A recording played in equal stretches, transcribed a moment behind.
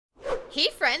Hey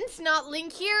friends, Not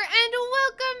Link here, and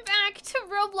welcome back to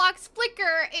Roblox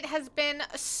Flicker. It has been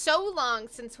so long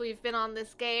since we've been on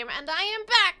this game, and I am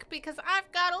back because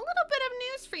I've got a little bit of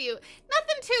news for you.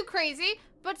 Nothing too crazy,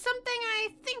 but something I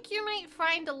think you might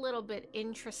find a little bit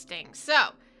interesting.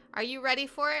 So, are you ready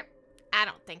for it? I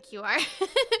don't think you are.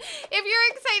 If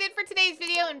you're excited for today's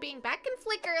video and being back in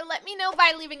Flicker, let me know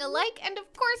by leaving a like, and of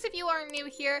course if you are new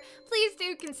here, please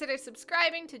do consider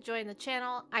subscribing to join the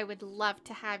channel. I would love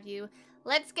to have you.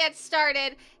 Let's get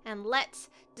started and let's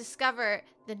discover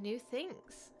the new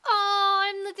things. Oh,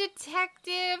 I'm the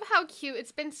detective. How cute.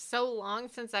 It's been so long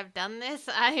since I've done this.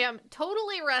 I am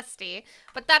totally rusty,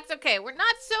 but that's okay. We're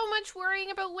not so much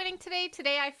worrying about winning today.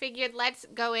 Today I figured let's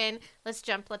go in, let's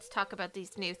jump, let's talk about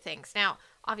these new things. Now,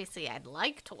 obviously I'd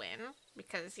like to win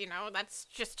because, you know, that's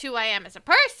just who I am as a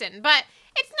person, but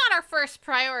it's not our first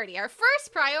priority. Our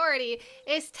first priority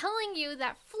is telling you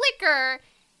that Flicker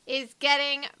is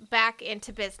getting back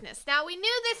into business. Now, we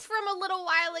knew this from a little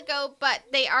while ago, but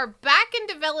they are back in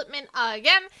development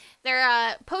again.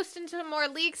 They're posting some more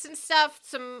leaks and stuff,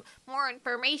 some more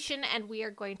information, and we are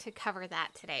going to cover that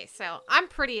today. So I'm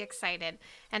pretty excited.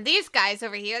 And these guys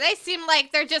over here, they seem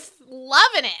like they're just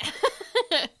loving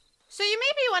it. So you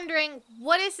may be wondering,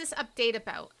 what is this update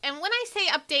about? And when I say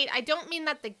update, I don't mean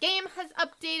that the game has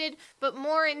updated, but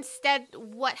more instead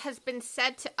what has been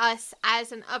said to us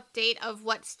as an update of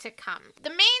what's to come. The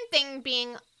main thing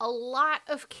being a lot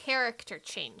of character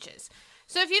changes.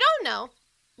 So if you don't know,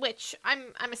 which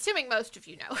I'm assuming most of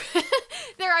you know,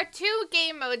 there are two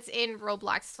game modes in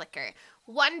Roblox Flicker.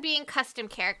 One being custom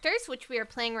characters, which we are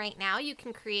playing right now. You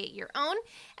can create your own.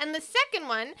 And the second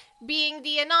one being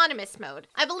the anonymous mode.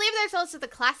 I believe there's also the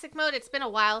classic mode. It's been a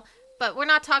while, but we're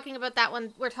not talking about that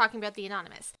one. We're talking about the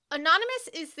anonymous. Anonymous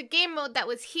is the game mode that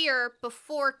was here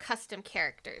before custom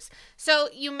characters. So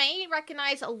you may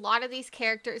recognize a lot of these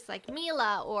characters like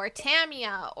Mila or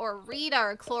Tamia or Rita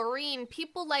or Chlorine,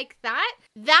 people like that.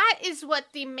 That is what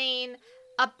the main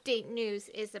update news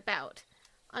is about.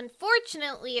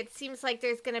 Unfortunately, it seems like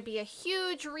there's going to be a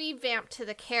huge revamp to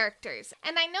the characters.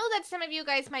 And I know that some of you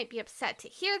guys might be upset to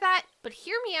hear that, but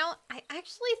hear me out. I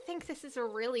actually think this is a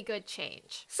really good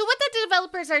change. So what the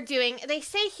developers are doing, they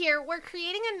say here, we're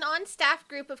creating a non-staff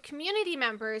group of community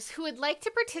members who would like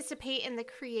to participate in the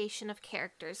creation of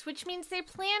characters, which means they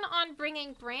plan on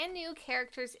bringing brand new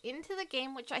characters into the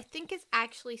game, which I think is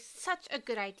actually such a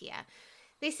good idea.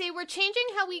 They say we're changing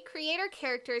how we create our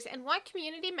characters and want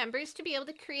community members to be able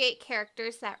to create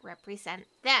characters that represent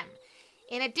them.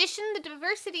 In addition, the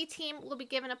diversity team will be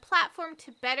given a platform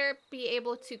to better be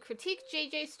able to critique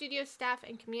JJ Studio staff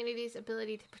and community's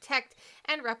ability to protect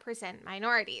and represent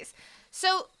minorities.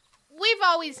 So we've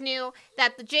always knew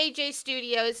that the JJ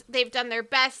Studios, they've done their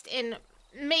best in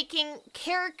making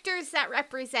characters that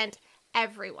represent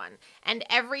everyone and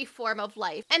every form of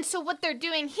life. And so what they're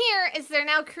doing here is they're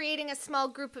now creating a small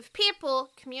group of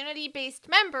people, community-based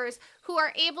members, who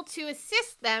are able to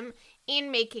assist them in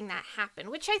making that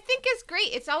happen, which I think is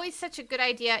great. It's always such a good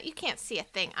idea. You can't see a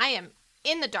thing. I am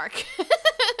in the dark. But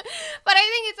I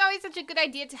think it's always such a good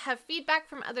idea to have feedback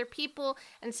from other people,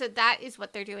 and so that is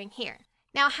what they're doing here.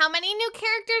 Now, how many new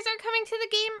characters are coming to the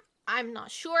game? I'm not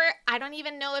sure. I don't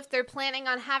even know if they're planning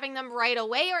on having them right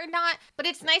away or not, but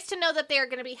it's nice to know that they are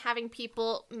going to be having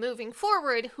people moving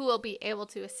forward who will be able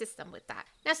to assist them with that.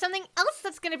 Now, something else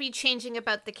that's going to be changing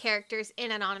about the characters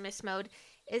in anonymous mode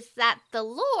is that the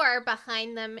lore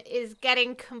behind them is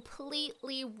getting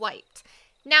completely wiped.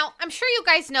 Now, I'm sure you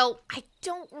guys know I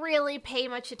don't really pay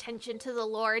much attention to the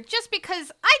lore just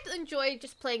because I enjoy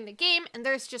just playing the game and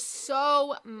there's just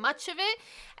so much of it.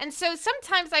 And so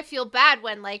sometimes I feel bad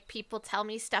when like people tell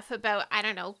me stuff about, I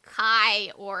don't know,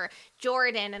 Kai or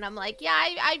Jordan, and I'm like, yeah,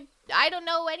 I don't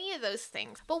know any of those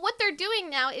things. But what they're doing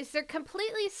now is they're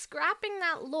completely scrapping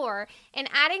that lore and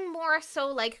adding more so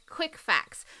like quick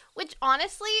facts, which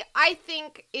honestly I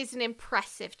think is an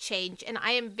impressive change, and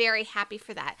I am very happy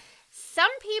for that.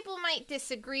 Some people might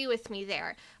disagree with me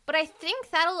there, but I think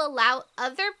that'll allow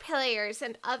other players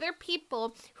and other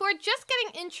people who are just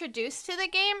getting introduced to the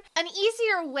game an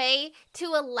easier way to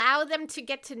allow them to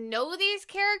get to know these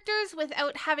characters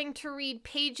without having to read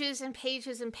pages and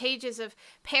pages and pages of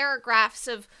paragraphs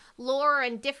of lore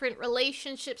and different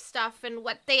relationship stuff and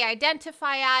what they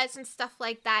identify as and stuff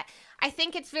like that. I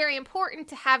think it's very important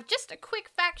to have just a quick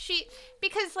fact sheet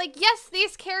because, like, yes,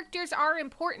 these characters are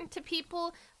important to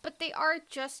people, but they are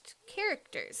just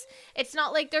characters. It's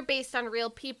not like they're based on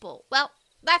real people. Well,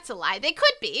 that's a lie. They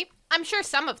could be. I'm sure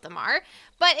some of them are.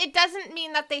 But it doesn't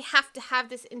mean that they have to have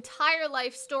this entire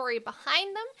life story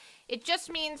behind them. It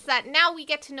just means that now we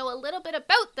get to know a little bit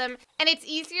about them, and it's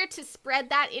easier to spread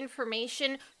that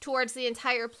information towards the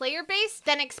entire player base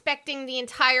than expecting the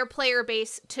entire player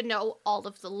base to know all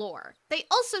of the lore. They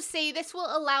also say this will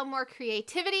allow more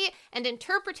creativity and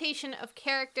interpretation of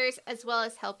characters, as well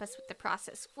as help us with the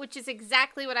process, which is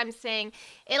exactly what I'm saying.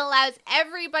 It allows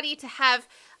everybody to have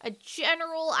a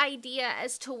general idea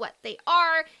as to what they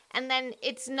are, and then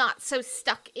it's not so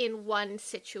stuck in one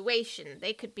situation.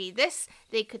 They could be this,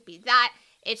 they could be that.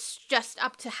 It's just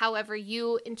up to however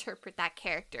you interpret that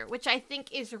character, which I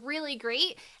think is really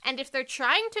great. And if they're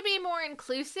trying to be more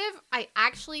inclusive, I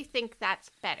actually think that's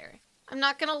better. I'm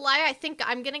not gonna lie, I think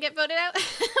I'm gonna get voted out.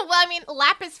 Well, I mean,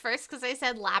 Lapis first, because I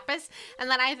said Lapis, and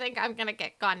then I think I'm gonna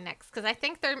get gone next, because I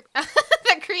think they're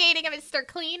they're creating a Mr.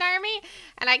 Clean army,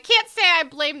 and I can't say I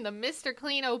blame the Mr.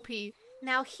 Clean OP.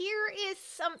 Now, here is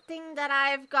something that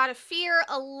I've got a fear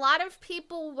a lot of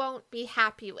people won't be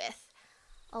happy with.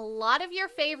 A lot of your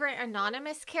favorite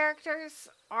anonymous characters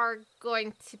are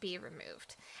going to be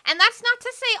removed. And that's not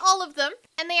to say all of them,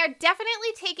 and they are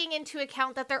definitely taking into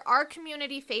account that there are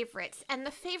community favorites, and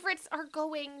the favorites are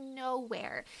going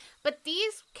nowhere. But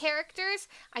these characters,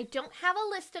 I don't have a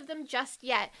list of them just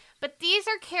yet, but these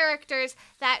are characters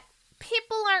that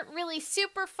people aren't really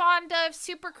super fond of,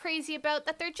 super crazy about,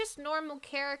 that they're just normal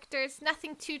characters,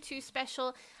 nothing too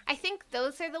special. I think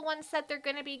those are the ones that they're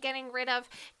going to be getting rid of,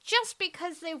 just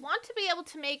because they want to be able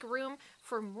to make room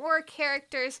for more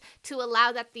characters, to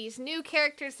allow that these new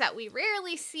characters that we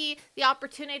rarely see the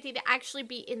opportunity to actually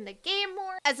be in the game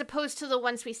more, as opposed to the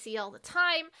ones we see all the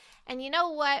time. And you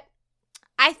know what?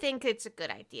 I think it's a good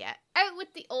idea. Out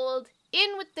with the old,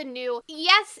 in with the new.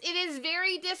 Yes, it is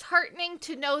very disheartening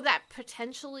to know that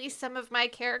potentially some of my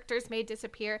characters may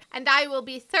disappear, and I will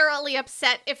be thoroughly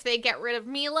upset if they get rid of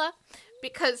Mila,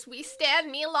 because we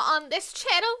stand Mila on this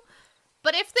channel.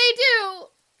 But if they do,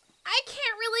 I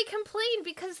can't really complain,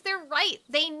 because they're right.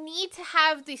 They need to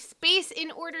have the space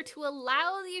in order to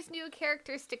allow these new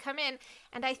characters to come in.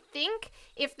 And I think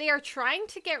if they are trying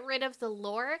to get rid of the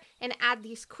lore and add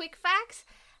these quick facts,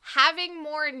 having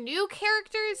more new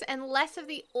characters and less of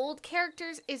the old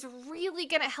characters is really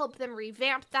going to help them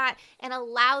revamp that and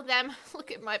allow them,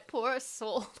 look at my poor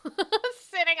soul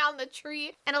sitting on the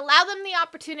tree, and allow them the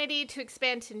opportunity to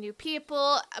expand to new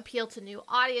people, appeal to new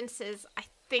audiences. I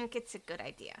think it's a good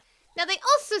idea. Now, they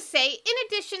also say, in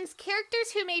addition,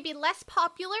 characters who may be less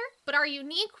popular but are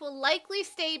unique will likely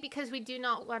stay, because we do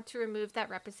not want to remove that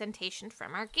representation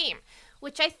from our game,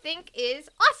 which I think is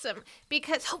awesome,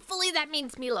 because hopefully that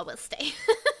means Mila will stay.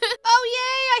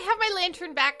 Oh, yay, I have my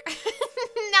lantern back.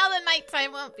 Now the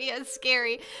nighttime won't be as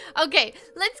scary. Okay,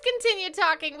 let's continue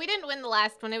talking. We didn't win the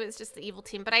last one, it was just the evil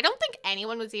team, but I don't think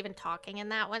anyone was even talking in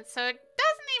that one, so it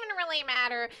doesn't even really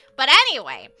matter. But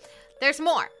anyway, there's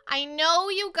more. I know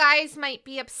you guys might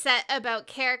be upset about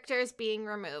characters being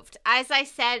removed. As I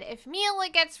said, if Mila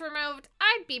gets removed,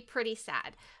 I'd be pretty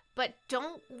sad. But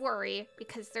don't worry,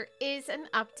 because there is an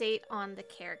update on the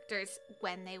characters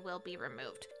when they will be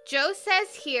removed. Joe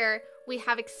says here, we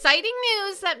have exciting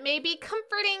news that may be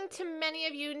comforting to many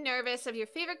of you nervous of your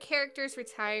favorite characters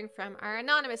retiring from our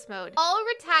anonymous mode. All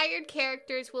retired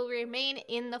characters will remain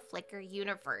in the Flickr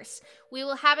universe. We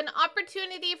will have an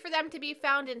opportunity for them to be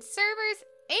found in servers,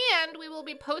 and we will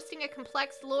be posting a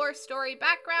complex lore story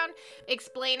background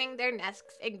explaining their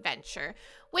next adventure.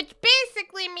 Which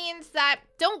basically means that,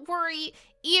 don't worry,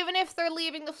 even if they're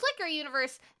leaving the Flickr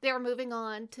universe, they're moving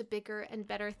on to bigger and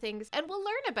better things. And we'll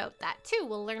learn about that too.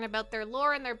 We'll learn about their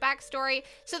lore and their backstory.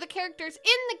 So the characters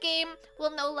in the game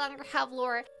will no longer have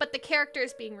lore, but the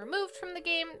characters being removed from the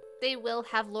game, they will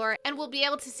have lore. And we'll be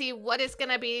able to see what is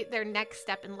going to be their next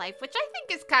step in life, which I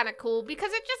think is kind of cool,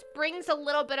 because it just brings a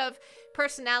little bit of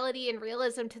personality and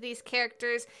realism to these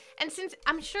characters. And since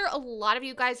I'm sure a lot of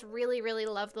you guys really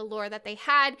love the lore that they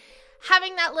had,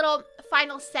 having that little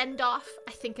final send-off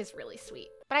I think is really sweet.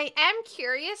 But I am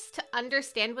curious to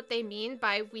understand what they mean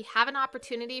by we have an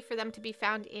opportunity for them to be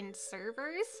found in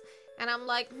servers. And I'm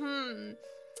like,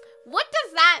 what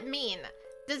does that mean?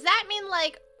 Does that mean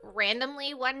like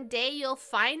randomly one day you'll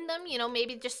find them? You know,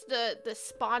 maybe just the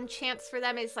spawn chance for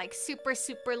them is like super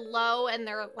low and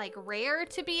they're like rare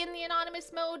to be in the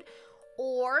anonymous mode?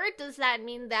 Or does that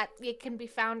mean that it can be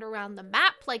found around the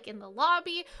map, like in the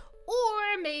lobby?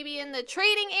 Or maybe in the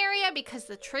trading area, because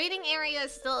the trading area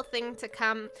is still a thing to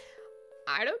come.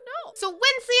 I don't know. So when's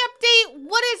the update?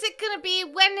 What is it gonna be?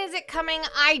 When is it coming?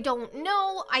 I don't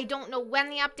know. I don't know when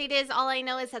the update is. All I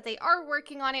know is that they are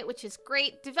working on it, which is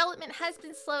great. Development has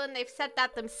been slow and they've said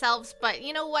that themselves, but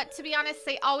you know what? To be honest,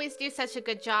 they always do such a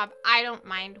good job. I don't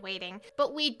mind waiting.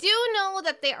 But we do know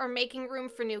that they are making room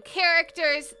for new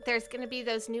characters. There's gonna be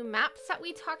those new maps that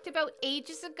we talked about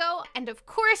ages ago. And of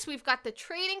course, we've got the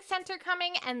trading center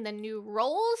coming and the new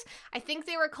roles. I think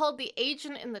they were called the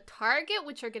agent and the target,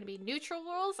 which are gonna be neutral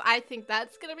roles. I think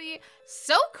that's gonna be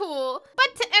so cool.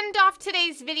 But to end off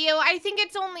today's video, I think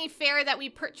it's only fair that we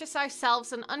purchase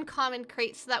ourselves an uncommon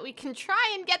crate so that we can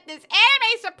try and get this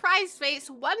anime surprise face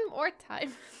one more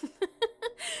time.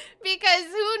 Because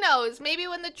who knows, maybe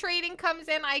when the trading comes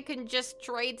in, I can just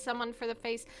trade someone for the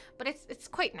face. But it's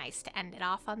quite nice to end it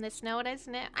off on this note,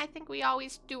 isn't it? I think we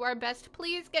always do our best.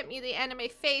 Please get me the anime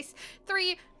face.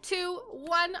 3, 2,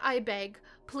 1, I beg.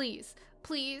 Please,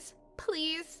 please,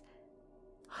 please.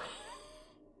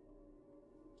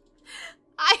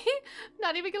 I'm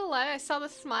not even gonna lie, I saw the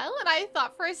smile and I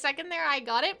thought for a second there I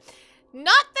got it.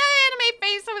 Not the anime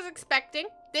face I was expecting.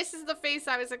 This is the face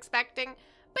I was expecting.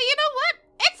 But you know what?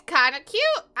 It's kind of cute.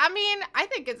 I mean, I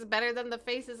think it's better than the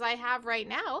faces I have right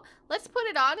now. Let's put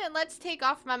it on and let's take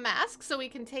off my mask so we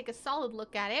can take a solid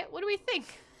look at it. What do we think?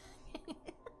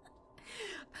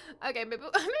 Okay, maybe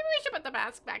we should put the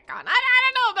mask back on. I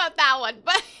don't know about that one,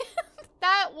 but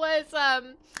that was,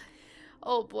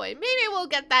 oh boy, maybe we'll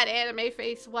get that anime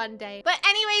face one day. But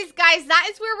anyways, guys, that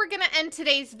is where we're gonna end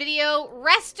today's video.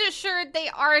 Rest assured they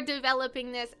are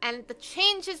developing this, and the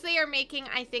changes they are making,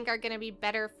 I think, are gonna be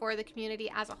better for the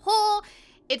community as a whole.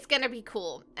 It's gonna be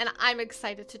cool, and I'm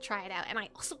excited to try it out. And I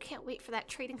also can't wait for that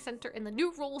trading center and the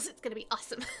new rules. It's gonna be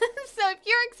awesome. So if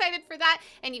you're excited for that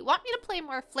and you want me to play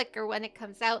more Flicker when it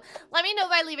comes out, let me know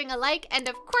by leaving a like. And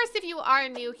of course, if you are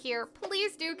new here,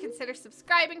 please do consider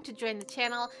subscribing to join the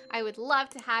channel. I would love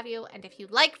to have you. And if you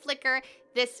like Flicker,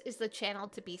 this is the channel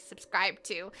to be subscribed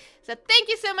to. So thank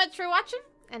you so much for watching,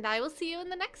 and I will see you in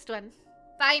the next one.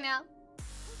 Bye now.